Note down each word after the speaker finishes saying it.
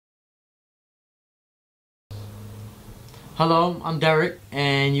Hello, I'm Derek,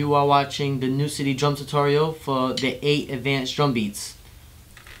 and you are watching the New City drum tutorial for the 8 advanced drum beats.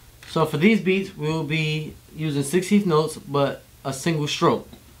 So for these beats, we will be using 16th notes, but a single stroke.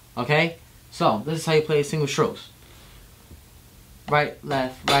 Okay? So this is how you play single strokes. Right,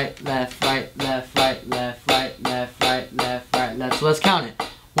 left, right, left, right, left, right, left, right, left, right, left, right, left. So let's count it.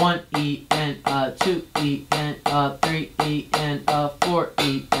 1 E and 2 E and 3 E and 4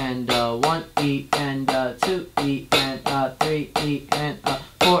 E and 1 E and 2 E and 3 E and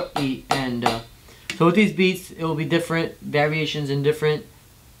 4 E and so with these beats it will be different variations and different.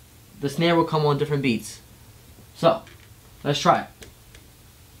 The snare will come on different beats. So let's try it.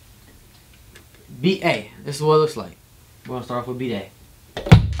 BeatA. This is what it looks like. We're gonna start off with BeatA.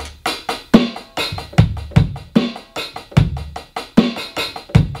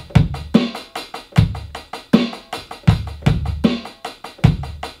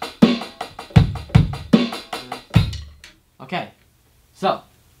 Okay, so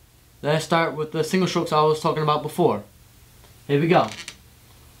let's start with the single strokes I was talking about before. Here we go.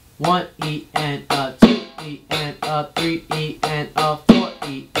 1 E and 2 E and 3 E and 4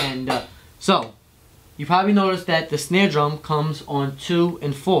 E and so you probably noticed that the snare drum comes on 2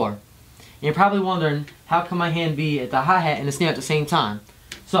 and 4. And you're probably wondering, how can my hand be at the hi-hat and the snare at the same time?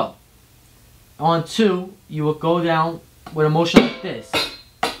 So on 2 you will go down with a motion like this.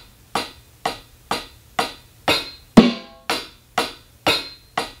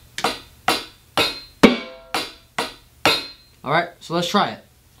 Alright, so let's try it.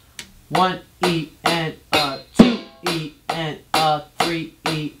 1 E and 2 E and 3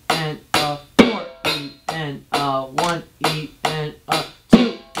 E and 4 E and 1 E and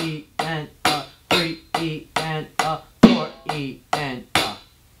 2 E and 3 E and 4 E and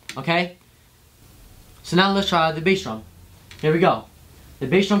okay? So now let's try the bass drum. Here we go. The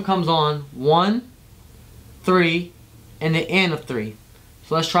bass drum comes on 1, 3, and the and of 3.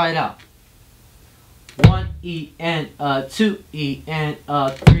 So let's try it out. 1 E and 2 E and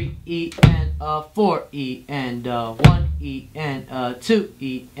 3 E and 4 E and 1 E and 2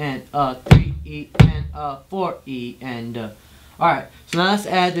 E and 3 E and 4 E and alright, so now let's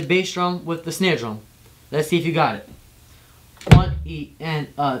add the bass drum with the snare drum. Let's see if you got it. 1 E and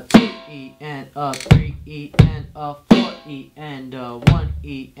 2 E and 3 E and 4 E and 1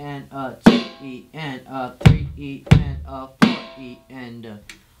 E and 2 E and 3 E and 4 E and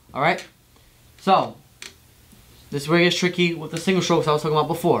alright? So this is where it gets tricky with the single strokes I was talking about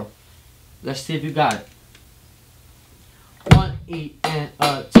before. Let's see if you got it. 1 E and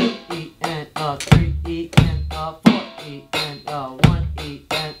 2 E and 3 E and 4 E and 1 E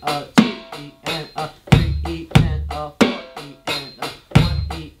and 2 E and 3 E and 4 E and 1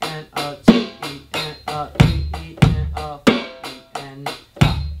 E and 2 E and 3 E and 4 E and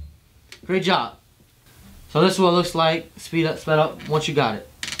stop. Great job. So this is what it looks like. Speed up, sped up once you got it.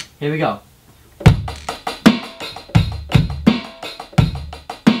 Here we go.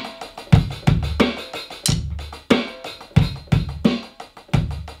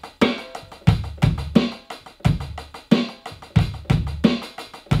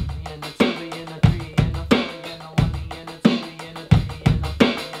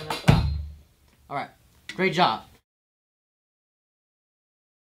 Alright, great job.